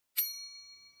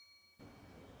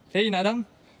Hey Nadam.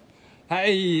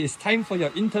 Hi, it's time for your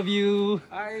interview.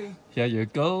 Hi. Here you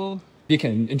go. You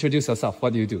can introduce yourself.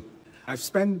 What do you do? I've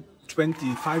spent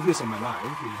 25 years of my life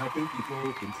in helping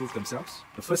people improve themselves.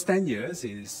 The first 10 years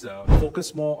is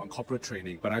focused more on corporate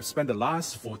training, but I've spent the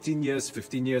last 14 years,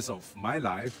 15 years of my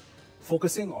life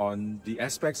focusing on the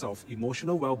aspects of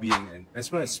emotional well-being and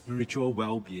as well as spiritual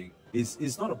well-being.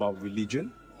 It's not about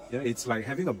religion. Yeah, it's like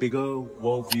having a bigger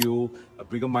worldview, a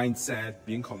bigger mindset,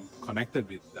 being connected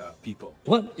with people.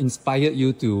 What inspired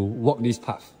you to walk this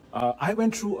path? I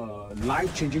went through a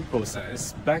life-changing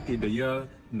process back in the year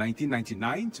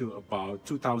 1999 to about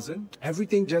 2000.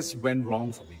 Everything just went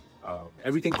wrong for me.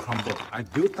 Everything crumbled. I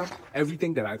built up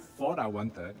everything that I thought I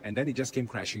wanted, and then it just came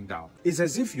crashing down. It's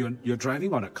as if you're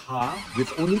driving on a car with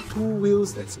only two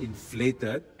wheels that's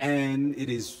inflated, and it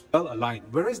is well aligned,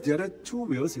 whereas the other two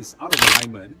wheels is out of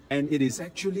alignment, and it is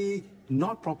actually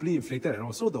not properly inflated at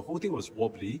all. So the whole thing was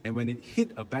wobbly, and when it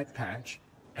hit a bad patch,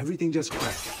 everything just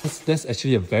crashed. That's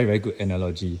actually a very, very good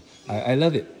analogy. I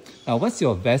love it. Now, what's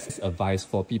your best advice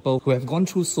for people who have gone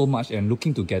through so much and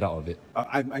looking to get out of it?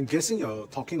 I'm guessing you're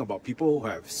talking about people who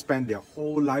have spent their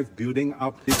whole life building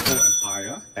up this whole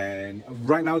empire, and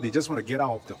right now they just want to get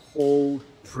out of the whole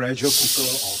pressure cooker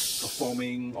of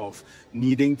performing, of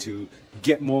needing to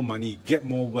get more money, get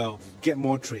more wealth, get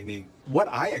more training. What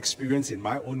I experienced in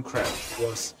my own crash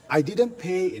was I didn't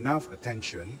pay enough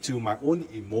attention to my own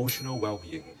emotional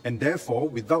well-being. And therefore,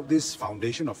 without this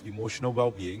foundation of emotional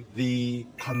well-being, the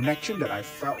connection that I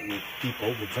felt with people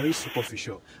were very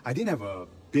superficial. I didn't have a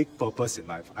big purpose in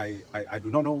life. I do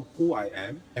not know who I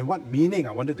am and what meaning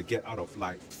I wanted to get out of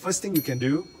life. First thing you can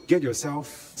do, get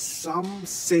yourself some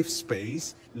safe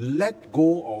space. Let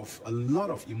go of a lot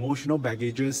of emotional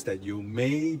baggages that you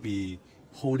may be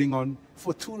holding on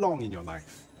for too long in your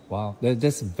life. Wow,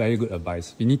 that's very good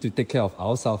advice. We need to take care of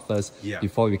ourselves first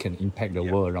before we can impact the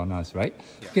world around us, right?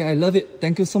 Okay, I love it.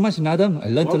 Thank you so much, Nadam. I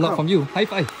learned a lot from you. High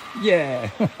five. Yeah.